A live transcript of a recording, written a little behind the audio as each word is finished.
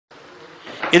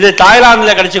இது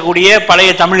தாய்லாந்தில் கிடைச்சக்கூடிய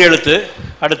பழைய தமிழ் எழுத்து.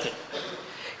 அடுத்து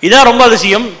இதான் ரொம்ப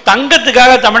அதிசயம்.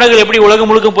 தங்கத்துக்காக தமிழர்கள் எப்படி உலகம்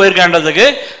முழுக்க போயிருக்கான்றதுக்கு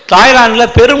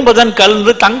தாய்லாந்தில் பெரும்பதன்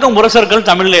கலந்து தங்க முரசர்கள்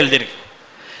தமிழில் எழுதியிருக்கு.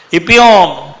 இப்பயும்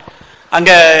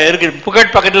அங்கே இருக்கு,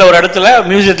 புகட் பக்கத்தில் ஒரு இடத்துல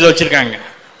மியூசியத்தில் வச்சுருக்காங்க,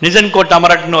 நிசன்கோட்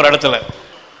அமரட்னு ஒரு இடத்துல.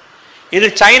 இது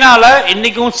சைனாவில்,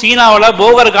 இன்னைக்கும் சீனாவில்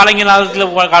போகர்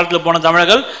காலத்தில் போன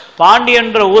தமிழர்கள்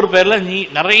பாண்டியன்ற ஊர் பேரில்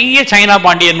நிறைய சைனா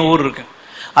பாண்டியன் ஊர் இருக்கு.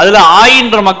 அதில்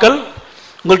ஆயின்ற மக்கள்,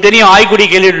 உங்களுக்கு தெரியும், ஆய்குடி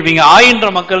கேள்விப்பட்டிருப்பீங்க. ஆயின்ற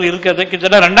மக்கள் இருக்கிறது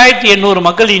கிட்டத்தட்ட 2800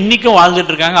 மக்கள் இன்னைக்கும்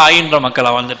வாழ்ந்துட்டு இருக்காங்க. ஆயின்ற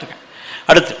மக்களாக வாழ்ந்துட்டு இருக்காங்க.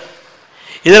 அடுத்து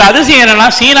இதில் அதிசயம் என்னன்னா,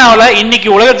 சீனாவில் இன்னைக்கு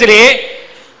உலகத்திலேயே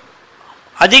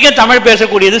அதிக தமிழ்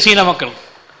பேசக்கூடியது சீன மக்கள்.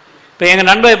 இப்போ எங்கள்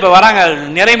நண்பர் இப்போ வராங்க,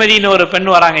 நிறைமதினு ஒரு பெண்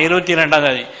வராங்க, 22ஆம்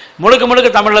தேதி. முழுக்க முழுக்க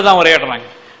தமிழில் தான் உரையாடுறாங்க.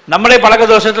 நம்மளே பழக்க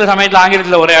தோஷத்தில் சமயத்தில்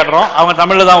ஆங்கிலத்தில் உரையாடுறோம், அவங்க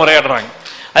தமிழில் தான் உரையாடுறாங்க.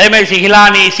 அதே மாதிரி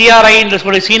ஹிலானி, சிஆர்ஐ என்று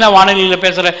சொல்லி சீன வானொலியில்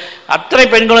பேசுகிற அத்தனை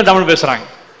பெண்களும் தமிழ் பேசுகிறாங்க.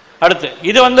 அடுத்து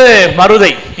இது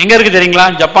மருதை எங்கே இருக்குது தெரியுங்களா?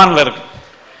 ஜப்பானில் இருக்குது.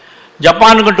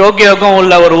 ஜப்பானுக்கும் டோக்கியோவுக்கும்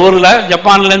உள்ள ஒரு ஊரில்,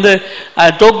 ஜப்பான்லேருந்து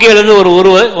டோக்கியோலேருந்து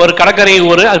ஒரு கடற்கரை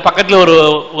ஊர், அது பக்கத்தில்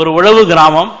ஒரு உழவு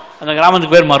கிராமம். அந்த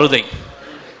கிராமத்துக்கு பேர் மருதை.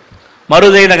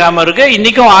 மருதை இந்த கிராமம் இருக்குது.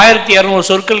 இன்றைக்கும் 1200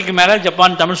 சொற்களுக்கு மேலே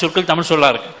ஜப்பான் தமிழ் சொற்கள் தமிழ்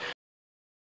சொல்லாக இருக்குது.